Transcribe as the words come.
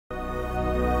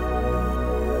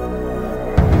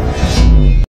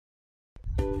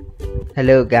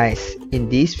Hello guys, in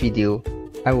this video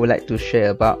I would like to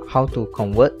share about how to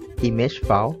convert image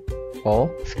file or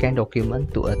scan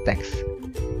document to a text.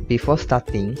 Before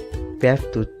starting, we have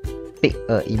to pick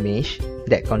an image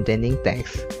that containing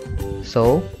text.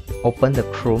 So open the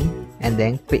Chrome and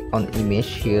then click on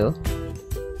image here,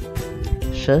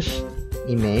 search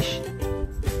image,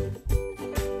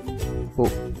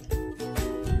 book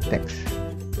text,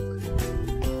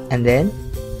 and then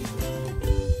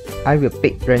I will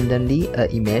pick randomly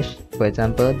an image, for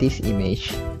example this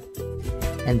image,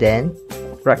 and then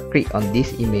right click on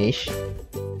this image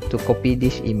to copy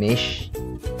this image.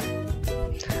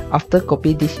 After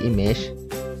copy this image,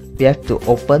 we have to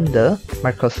open the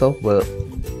Microsoft Word.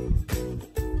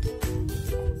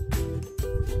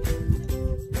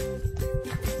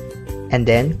 And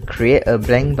then create a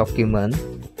blank document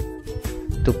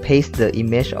to paste the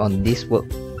image on this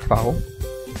Word file.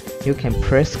 You can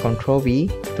press Ctrl V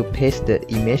to paste the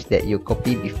image that you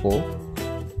copied before.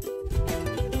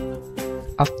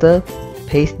 After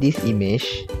paste this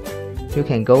image, you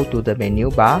can go to the menu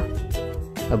bar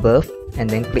above and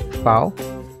then click File,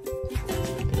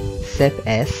 Save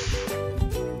As.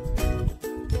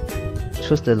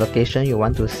 Choose the location you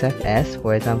want to save as,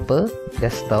 for example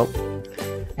desktop,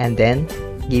 and then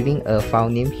giving a file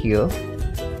name here,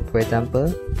 for example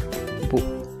book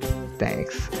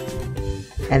text.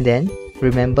 And then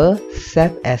remember,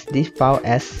 save as this file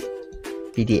as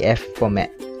PDF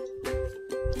format,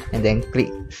 and then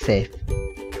click Save.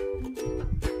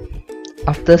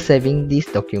 After saving this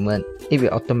document, it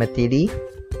will automatically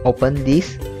open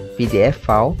this PDF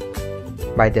file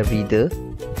by the reader,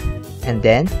 and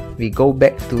then we go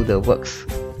back to the works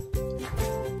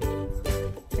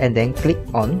and then click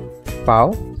on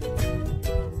File,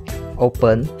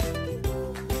 Open,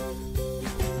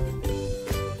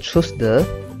 choose the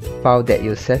file that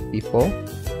you saved before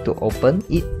to open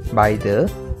it by the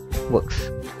works.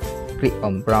 Click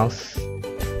on Browse,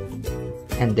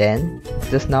 and then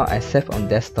just now I saved on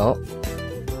desktop.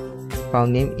 File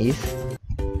name is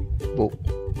book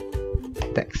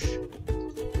text,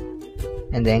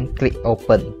 and then click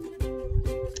Open.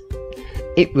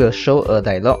 It will show a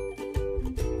dialog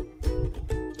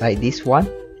like this one,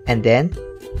 and then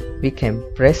we can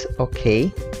press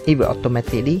OK. It will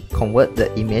automatically convert the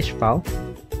image file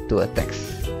to a text.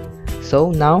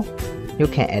 So now you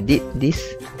can edit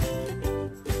these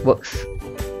works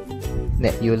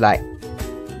that you like.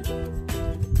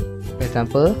 For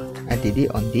example, I did it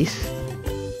on this,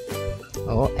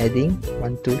 or adding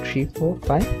 1, 2, 3, 4,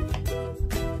 5.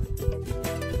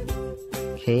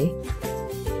 Okay,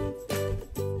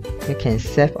 you can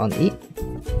save on it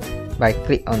by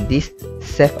click on this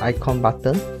save icon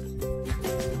button,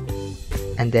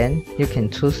 and then you can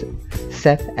choose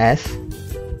save as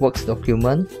works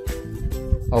document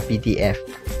or PDF.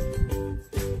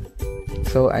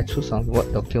 So I choose on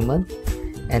Word document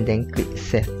and then click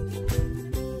Save.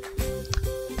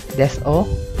 That's all.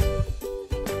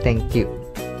 Thank you.